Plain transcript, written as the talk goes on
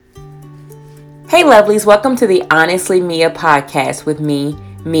Hey lovelies, welcome to the Honestly Mia podcast with me,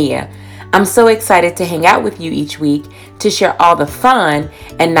 Mia. I'm so excited to hang out with you each week to share all the fun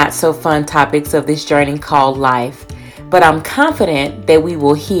and not so fun topics of this journey called life. But I'm confident that we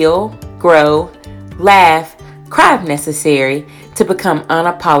will heal, grow, laugh, cry if necessary to become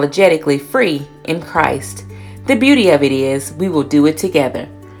unapologetically free in Christ. The beauty of it is we will do it together.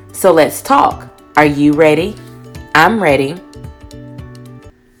 So let's talk. Are you ready? I'm ready.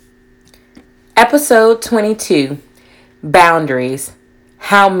 Episode 22, Boundaries.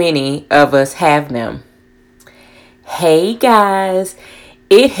 How many of us have them? Hey guys,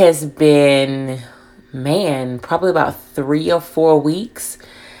 it has been, probably about 3 or 4 weeks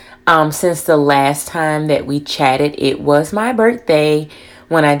since the last time that we chatted. It was my birthday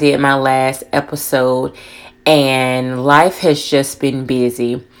when I did my last episode, and life has just been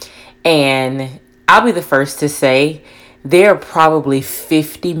busy. And I'll be the first to say, there are probably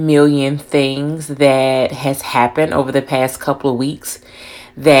 50 million things that has happened over the past couple of weeks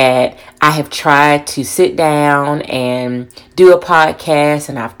that I have tried to sit down and do a podcast,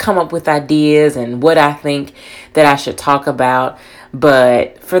 and I've come up with ideas and what I think that I should talk about.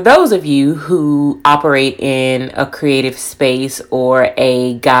 But for those of you who operate in a creative space or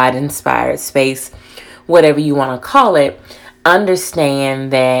a God-inspired space, whatever you want to call it,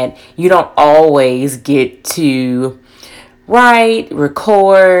 understand that you don't always get to write,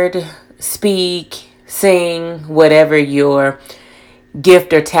 record, speak, sing, whatever your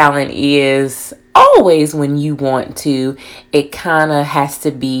gift or talent is, always when you want to. It kind of has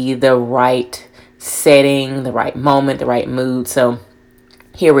to be the right setting, the right moment, the right mood. So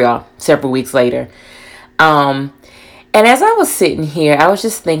here we are, several weeks later. And as I was sitting here, I was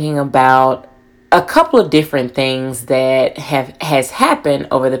just thinking about a couple of different things that has happened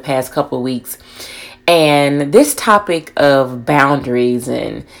over the past couple of weeks. And this topic of boundaries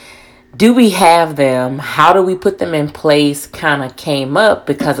and do we have them? How do we put them in place? Kind of came up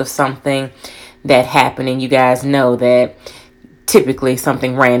because of something that happened. And you guys know that typically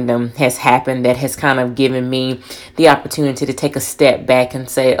something random has happened that has kind of given me the opportunity to take a step back and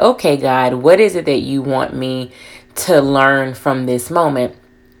say, okay, God, what is it that you want me to learn from this moment?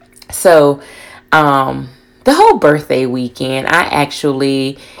 So, the whole birthday weekend, I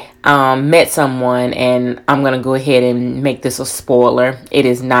actually met someone, and I'm going to go ahead and make this a spoiler. It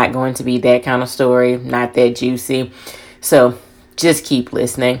is not going to be that kind of story, not that juicy. So just keep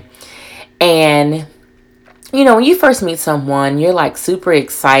listening. And, when you first meet someone, you're like super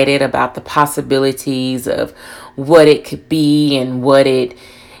excited about the possibilities of what it could be and what it,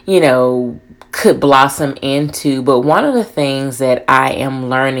 could blossom into. But one of the things that I am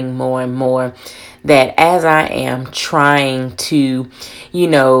learning more and more, that as I am trying to,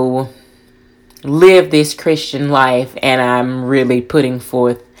 live this Christian life, and I'm really putting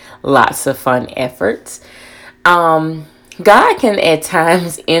forth lots of fun efforts, God can at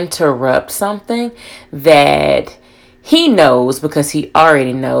times interrupt something that He knows, because He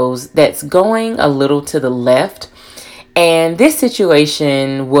already knows, that's going a little to the left. And this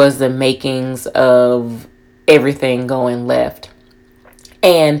situation was the makings of everything going left.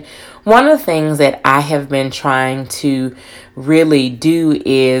 And one of the things that I have been trying to really do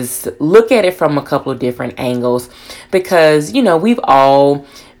is look at it from a couple of different angles, because, we've all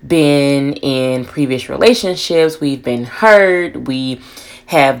been in previous relationships. We've been hurt. We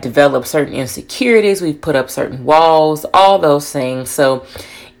have developed certain insecurities. We've put up certain walls, all those things. So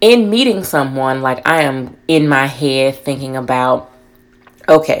in meeting someone, like, I am in my head thinking about,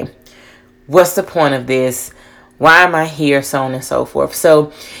 okay, what's the point of this? Why am I here? So on and so forth.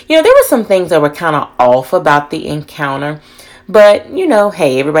 So, there were some things that were kind of off about the encounter. But,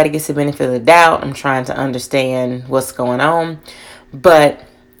 hey, everybody gets the benefit of the doubt. I'm trying to understand what's going on. But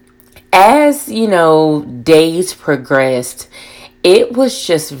as, days progressed, it was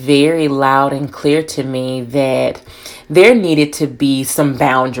just very loud and clear to me that there needed to be some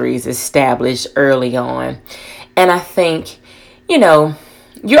boundaries established early on. And I think,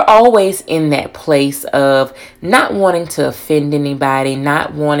 you're always in that place of not wanting to offend anybody,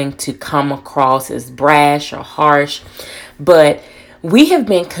 not wanting to come across as brash or harsh. But we have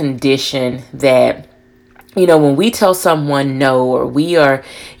been conditioned that, when we tell someone no, or we are,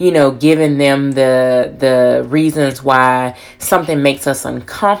 giving them the reasons why something makes us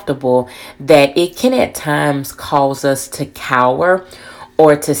uncomfortable, that it can at times cause us to cower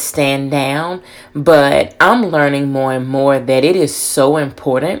or to stand down. But I'm learning more and more that it is so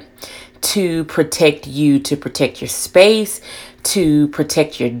important to protect you, to protect your space, to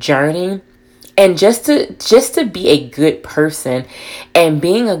protect your journey. And just to be a good person, and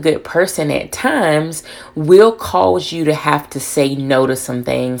being a good person at times will cause you to have to say no to some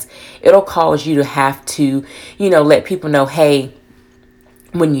things. It'll cause you to have to, let people know, hey,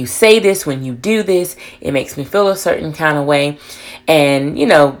 when you say this, when you do this, it makes me feel a certain kind of way. And,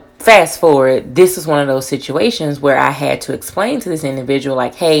 fast forward, this is one of those situations where I had to explain to this individual,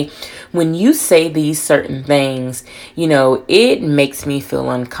 like, hey, when you say these certain things, it makes me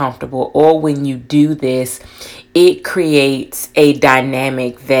feel uncomfortable. Or when you do this, it creates a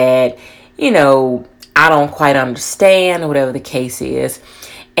dynamic that, I don't quite understand, or whatever the case is.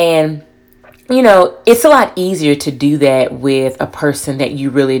 And it's a lot easier to do that with a person that you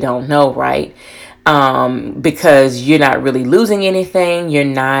really don't know, right? Because you're not really losing anything. You're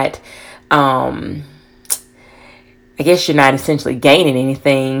not, I guess you're not essentially gaining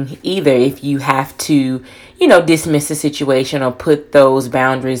anything either if you have to, dismiss the situation or put those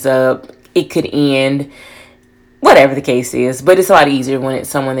boundaries up. It could end, whatever the case is, but it's a lot easier when it's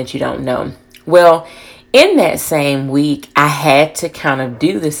someone that you don't know. Well, in that same week, I had to kind of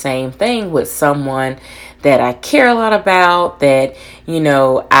do the same thing with someone that I care a lot about, that,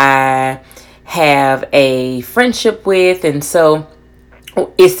 I have a friendship with. And so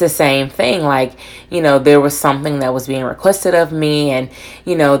it's the same thing. Like, there was something that was being requested of me, and,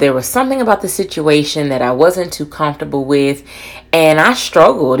 there was something about the situation that I wasn't too comfortable with. And I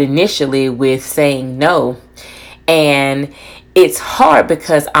struggled initially with saying no. And it's hard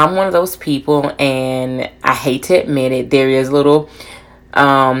because I'm one of those people, and I hate to admit it, there is little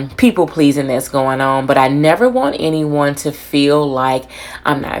people pleasing that's going on, but I never want anyone to feel like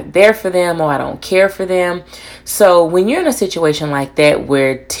I'm not there for them or I don't care for them. So when you're in a situation like that,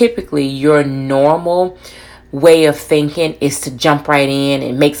 where typically your normal way of thinking is to jump right in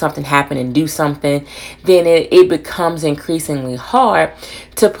and make something happen and do something, then it becomes increasingly hard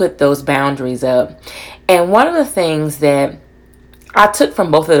to put those boundaries up. And one of the things that I took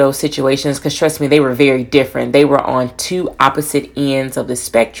from both of those situations, because trust me, they were very different. They were on two opposite ends of the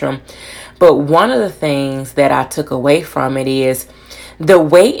spectrum. But one of the things that I took away from it is the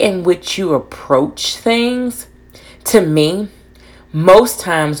way in which you approach things, to me, most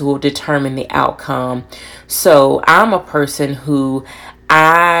times will determine the outcome. So I'm a person who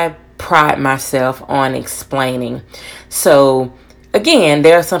I pride myself on explaining. So again,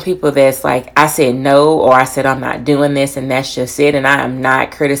 there are some people that's like, I said no, or I said I'm not doing this, and that's just it. And I am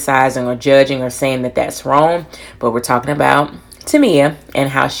not criticizing or judging or saying that that's wrong, but we're talking about Tamia and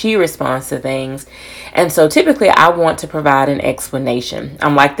how she responds to things. And so typically I want to provide an explanation.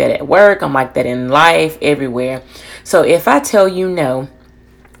 I'm like that at work. I'm like that in life, everywhere. So if I tell you no,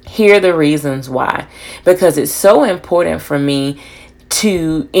 here are the reasons why. Because it's so important for me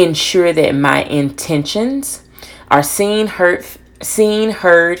to ensure that my intentions are seen,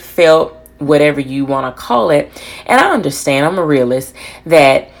 heard, felt, whatever you want to call it. And I understand, I'm a realist,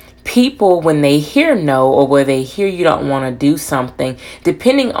 that people, when they hear no, or where they hear you don't want to do something,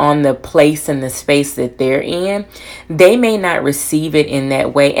 depending on the place and the space that they're in, they may not receive it in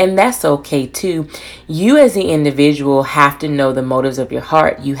that way. And that's okay too. You as the individual have to know the motives of your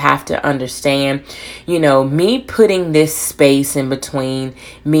heart. You have to understand, me putting this space in between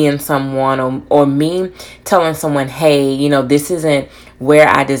me and someone, or me telling someone, hey, this isn't where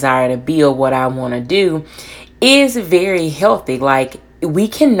I desire to be or what I want to do, is very healthy. Like, we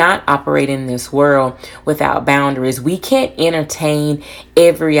cannot operate in this world without boundaries. We can't entertain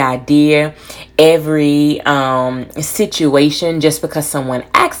every idea, every situation just because someone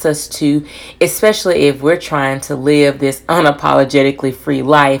asks us to, especially if we're trying to live this unapologetically free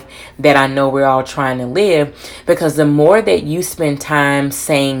life that I know we're all trying to live. Because the more that you spend time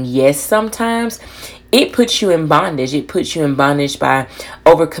saying yes sometimes, it puts you in bondage. It puts you in bondage by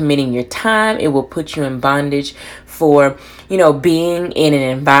overcommitting your time. It will put you in bondage for, being in an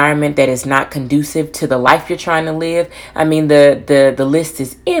environment that is not conducive to the life you're trying to live. I mean, the list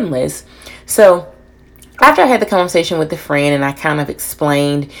is endless. So after I had the conversation with the friend and I kind of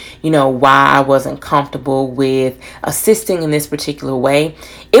explained, why I wasn't comfortable with assisting in this particular way,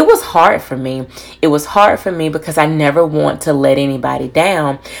 it was hard for me. It was hard for me because I never want to let anybody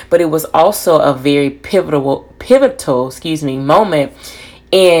down, but it was also a very pivotal, moment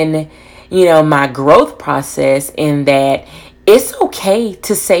in, my growth process, in that it's okay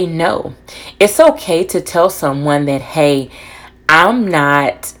to say no. It's okay to tell someone that, hey, I'm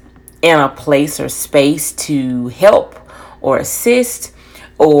not in a place or space to help or assist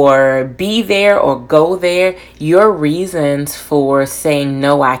or be there or go there. Your reasons for saying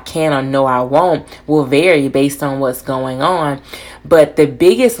no, I can, or no, I won't, will vary based on what's going on. But the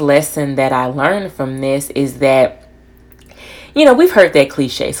biggest lesson that I learned from this is that we've heard that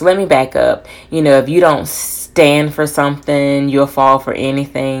cliche. So let me back up. If you don't stand for something, you'll fall for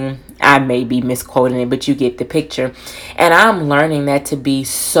anything. I may be misquoting it, but you get the picture. And I'm learning that to be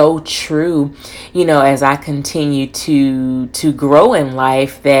so true, as I continue to grow in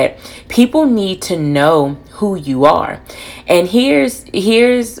life, that people need to know who you are. And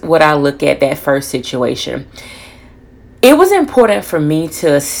here's what I look at that first situation. It was important for me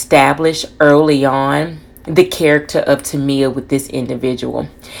to establish early on the character of Tamia with this individual.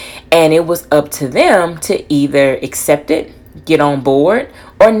 And it was up to them to either accept it, get on board,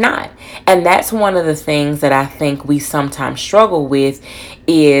 or not. And that's one of the things that I think we sometimes struggle with,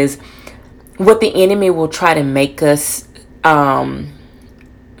 is what the enemy will try to make us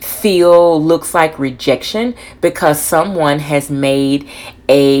feel looks like rejection, because someone has made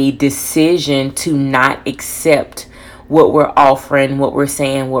a decision to not accept what we're offering, what we're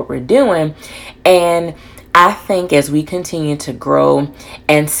saying, what we're doing. And I think as we continue to grow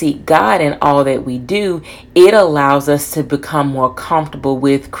and seek God in all that we do, it allows us to become more comfortable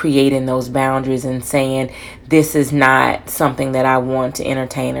with creating those boundaries and saying, this is not something that I want to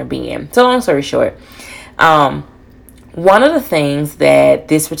entertain or be in. So long story short, one of the things that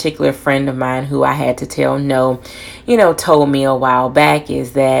this particular friend of mine, who I had to tell no, told me a while back,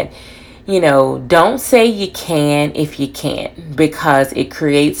 is that, don't say you can if you can't, because it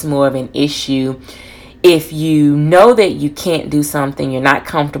creates more of an issue. If you know that you can't do something, you're not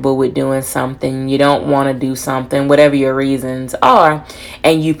comfortable with doing something, you don't want to do something, whatever your reasons are,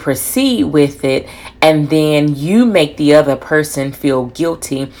 and you proceed with it, and then you make the other person feel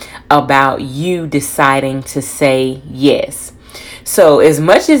guilty about you deciding to say yes. So as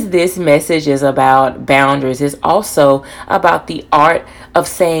much as this message is about boundaries, it's also about the art of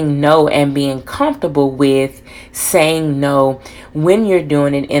saying no and being comfortable with saying no when you're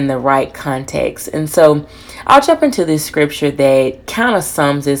doing it in the right context. And so I'll jump into this scripture that kind of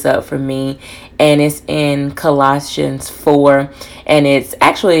sums this up for me, and it's in Colossians 4, and it's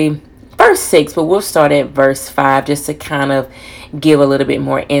actually verse 6, but we'll start at verse 5 just to kind of give a little bit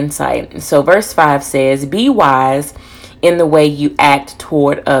more insight. So verse 5 says, "Be wise in the way you act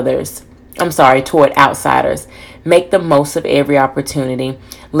toward outsiders. Make the most of every opportunity.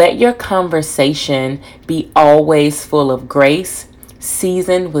 Let your conversation be always full of grace,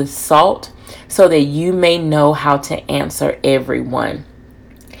 seasoned with salt, so that you may know how to answer everyone."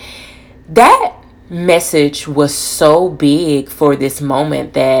 That message was so big for this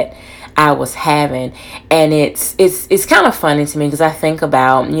moment that I was having, and it's kind of funny to me, because I think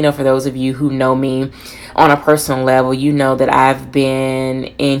about, for those of you who know me on a personal level, that I've been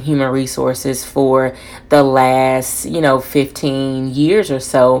in human resources for the last 15 years or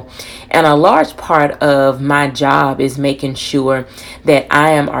so, and a large part of my job is making sure that I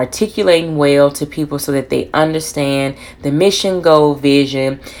am articulating well to people so that they understand the mission, goal,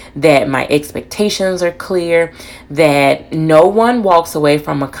 vision, that my expectations are clear, that no one walks away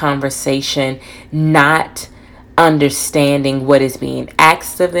from a conversation not understanding what is being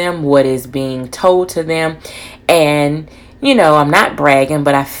asked of them, what is being told to them. And I'm not bragging,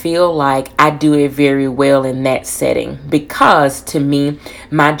 but I feel like I do it very well in that setting, because to me,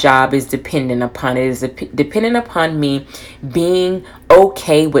 my job is dependent upon it. It is dependent upon me being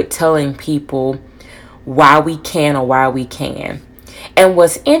okay with telling people why we can or why we can. And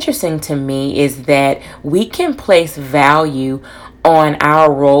what's interesting to me is that we can place value on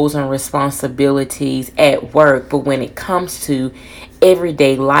our roles and responsibilities at work, but when it comes to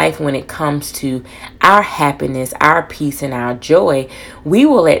everyday life, when it comes to our happiness, our peace, and our joy, we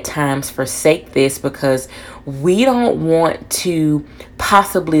will at times forsake this because we don't want to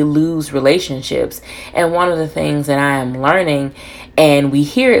possibly lose relationships. And one of the things that I am learning, and we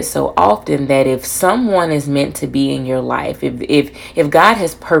hear it so often, that if someone is meant to be in your life, if God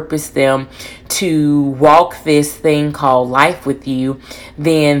has purposed them to walk this thing called life with you,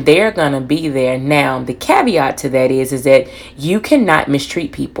 then they're going to be there. Now, the caveat to that is that you cannot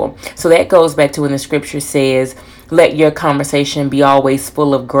mistreat people. So that goes back to when the scripture says, let your conversation be always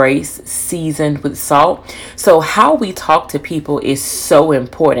full of grace, seasoned with salt. So how we talk to people is so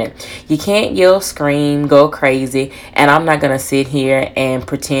important. You can't yell, scream, go crazy. And I'm not going to sit here and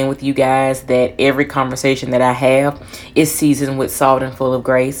pretend with you guys that every conversation that I have is seasoned with salt and full of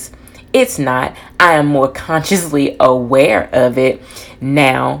grace. It's not. I am more consciously aware of it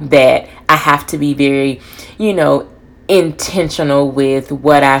now that I have to be very, intentional with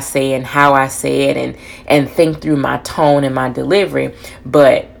what I say and how I say it, and think through my tone and my delivery.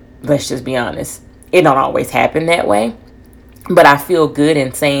 But let's just be honest, it don't always happen that way. But I feel good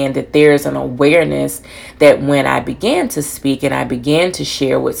in saying that there's an awareness that when I begin to speak and I begin to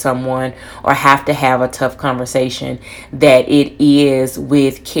share with someone or have to have a tough conversation, that it is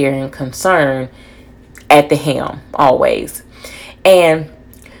with care and concern at the helm always. And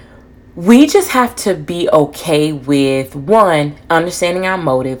we just have to be okay with, one, understanding our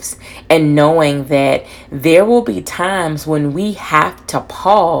motives and knowing that there will be times when we have to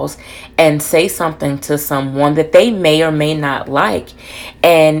pause and say something to someone that they may or may not like.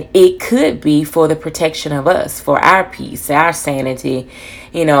 And it could be for the protection of us, for our peace, our sanity,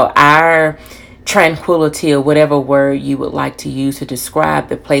 our tranquility, or whatever word you would like to use to describe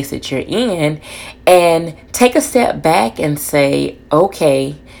the place that you're in. And take a step back and say,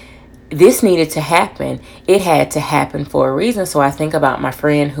 okay, this needed to happen. It had to happen for a reason. So I think about my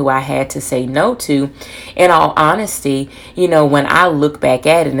friend who I had to say no to. In all honesty, when I look back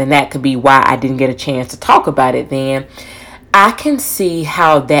at it, and that could be why I didn't get a chance to talk about it then, I can see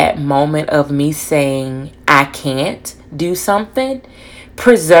how that moment of me saying I can't do something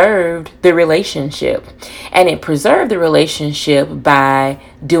preserved the relationship. And it preserved the relationship by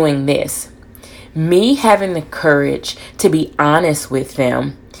doing this. Me having the courage to be honest with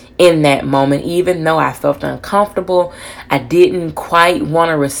them in that moment, even though I felt uncomfortable. I didn't quite want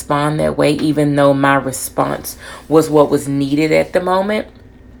to respond that way, even though my response was what was needed at the moment.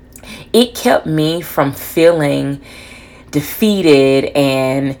 It kept me from feeling defeated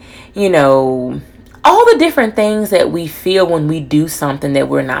and, all the different things that we feel when we do something that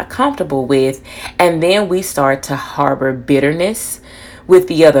we're not comfortable with. And then we start to harbor bitterness with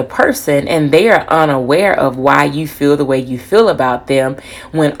the other person, and they are unaware of why you feel the way you feel about them,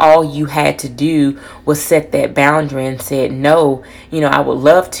 when all you had to do was set that boundary and said, no, I would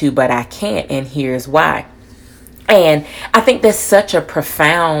love to, but I can't, and here's why. And I think that's such a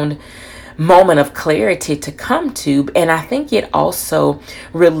profound moment of clarity to come to. And I think it also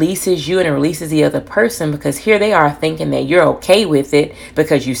releases you and it releases the other person, because here they are thinking that you're okay with it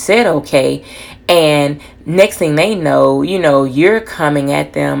because you said okay. And next thing they know, you're coming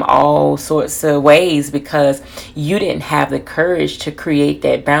at them all sorts of ways because you didn't have the courage to create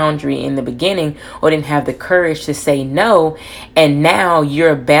that boundary in the beginning, or didn't have the courage to say no. And now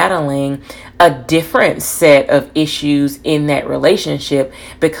you're battling a different set of issues in that relationship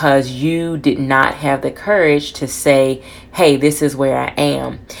because you did not have the courage to say, hey, this is where I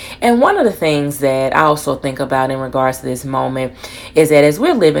am. And one of the things that I also think about in regards to this moment is that as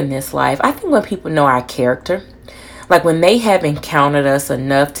we're living this life, I think when people know our character, like when they have encountered us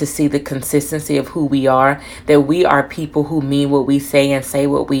enough to see the consistency of who we are, that we are people who mean what we say and say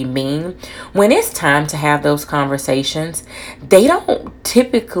what we mean, when it's time to have those conversations, they don't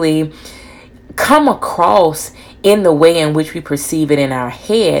typically come across in the way in which we perceive it in our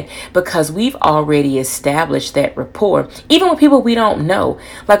head, because we've already established that rapport, even with people we don't know.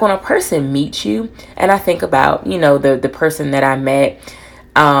 Like when a person meets you, and I think about, the person that I met,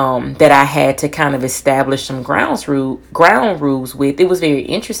 that I had to kind of establish some ground rules with. It was very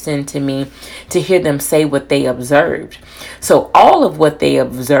interesting to me to hear them say what they observed. So all of what they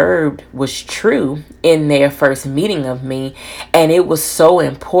observed was true in their first meeting of me. And it was so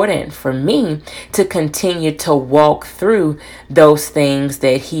important for me to continue to walk through those things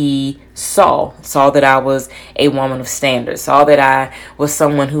that he saw that I was a woman of standards, saw that I was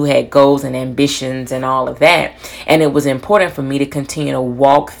someone who had goals and ambitions and all of that. And it was important for me to continue to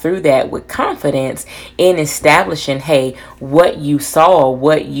walk through that with confidence in establishing, hey, what you saw,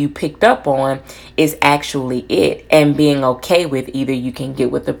 what you picked up on is actually it, and being okay with either you can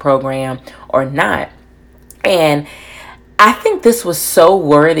get with the program or not. And I think this was so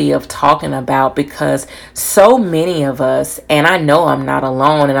worthy of talking about, because so many of us, and I know I'm not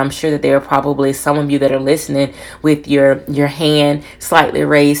alone, and I'm sure that there are probably some of you that are listening with your hand slightly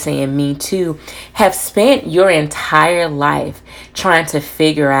raised saying me too, have spent your entire life trying to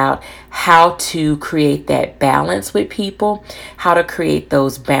figure out how to create that balance with people, how to create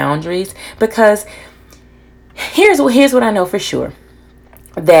those boundaries. Because here's what I know for sure,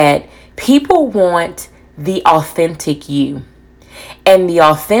 that people want the authentic you. And the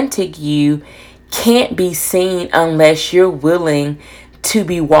authentic you can't be seen unless you're willing to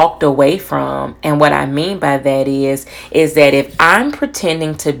be walked away from. And what I mean by that is that if I'm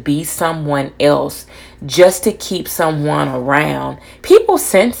pretending to be someone else just to keep someone around, people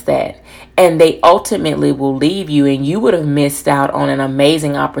sense that. And they ultimately will leave you, and you would have missed out on an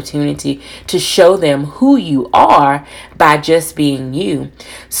amazing opportunity to show them who you are by just being you.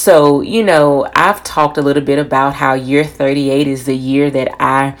 So, I've talked a little bit about how year 38 is the year that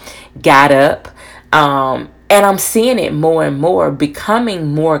I got up And I'm seeing it more and more,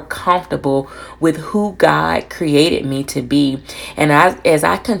 becoming more comfortable with who God created me to be. And as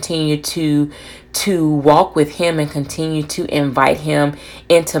I continue to walk with him and continue to invite him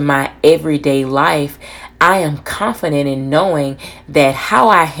into my everyday life, I am confident in knowing that how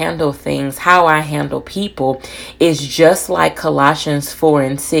I handle things, how I handle people is just like Colossians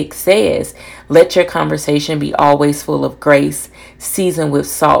 4:6 says. Let your conversation be always full of grace, seasoned with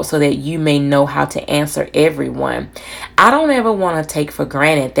salt, so that you may know how to answer everyone. I don't ever want to take for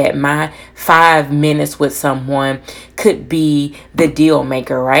granted that my 5 minutes with someone could be the deal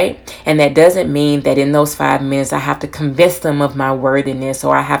maker, right? And that doesn't mean that in those 5 minutes I have to convince them of my worthiness,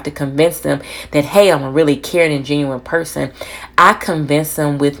 or I have to convince them that, hey, I'm a really caring and genuine person. I convince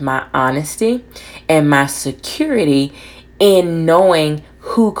them with my honesty and my security in knowing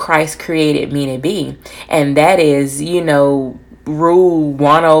who Christ created me to be. And that is, rule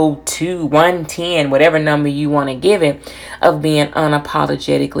 102, 110, whatever number you want to give it, of being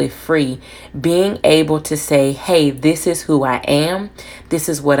unapologetically free. Being able to say, hey, this is who I am. This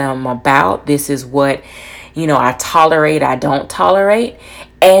is what I'm about. This is what, I tolerate, I don't tolerate.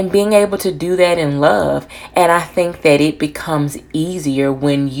 And being able to do that in love. And I think that it becomes easier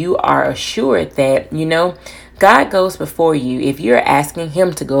when you are assured that, God goes before you. If you're asking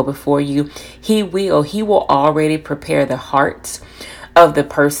him to go before you, he will. He will already prepare the hearts of the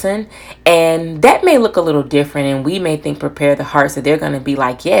person. And that may look a little different. And we may think prepare the hearts that they're going to be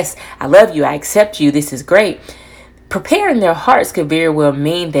like, yes, I love you. I accept you. This is great. Preparing their hearts could very well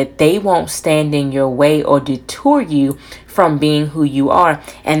mean that they won't stand in your way or detour you from being who you are.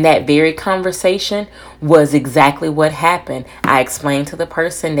 And that very conversation was exactly what happened. I explained to the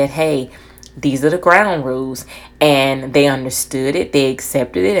person that, hey, these are the ground rules, and they understood it, they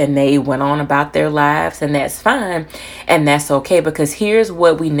accepted it, and they went on about their lives, and that's fine, and that's okay, because here's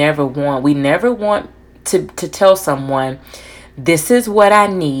what we never want. We never want to tell someone, this is what I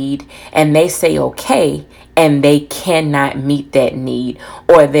need, and they say okay, and they cannot meet that need,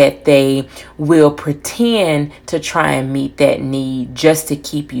 or that they will pretend to try and meet that need just to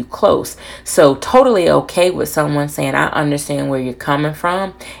keep you close. So totally okay with someone saying, I understand where you're coming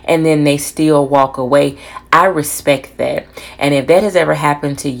from, and then they still walk away. I respect that. And if that has ever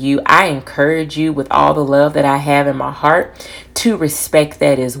happened to you, I encourage you with all the love that I have in my heart to respect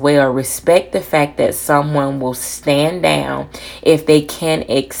that as well. Respect the fact that someone will stand down if they can't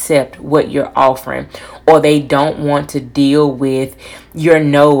accept what you're offering, or they don't want to deal with your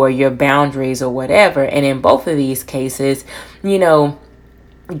no or your boundaries or whatever. And in both of these cases,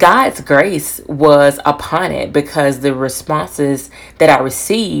 God's grace was upon it, because the responses that I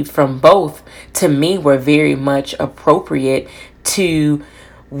received from both to me were very much appropriate to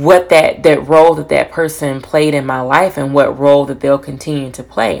what that role that person played in my life, and what role that they'll continue to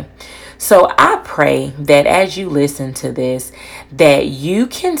play. So I pray that as you listen to this, that you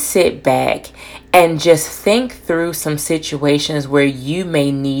can sit back and just think through some situations where you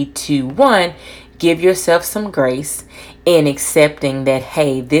may need to, one, give yourself some grace in accepting that,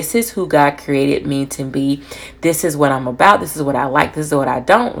 hey, this is who God created me to be. This is what I'm about. This is what I like. This is what I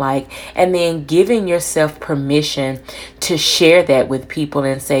don't like. And then giving yourself permission to share that with people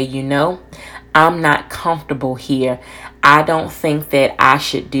and say, I'm not comfortable here. I don't think that I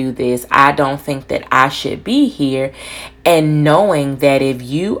should do this. I don't think that I should be here. And knowing that if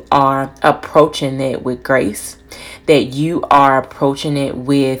you are approaching it with grace, that you are approaching it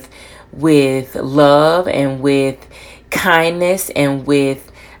with love and with kindness and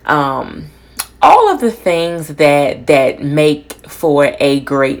with all of the things that make for a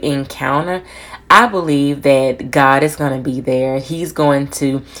great encounter, I believe that God is going to be there. He's going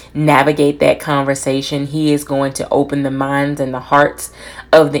to navigate that conversation. He is going to open the minds and the hearts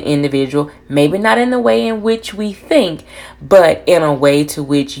of the individual, maybe not in the way in which we think, but in a way to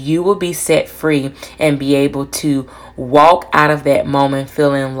which you will be set free and be able to walk out of that moment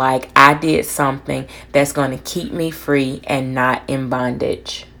feeling like I did something that's going to keep me free and not in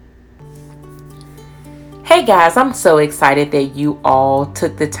bondage. Hey guys, I'm so excited that you all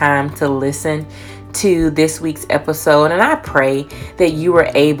took the time to listen to this week's episode, and I pray that you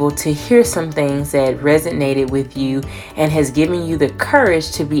were able to hear some things that resonated with you and has given you the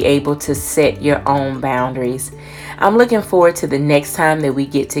courage to be able to set your own boundaries. I'm looking forward to the next time that we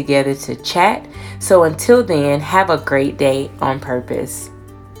get together to chat. So until then, have a great day on purpose.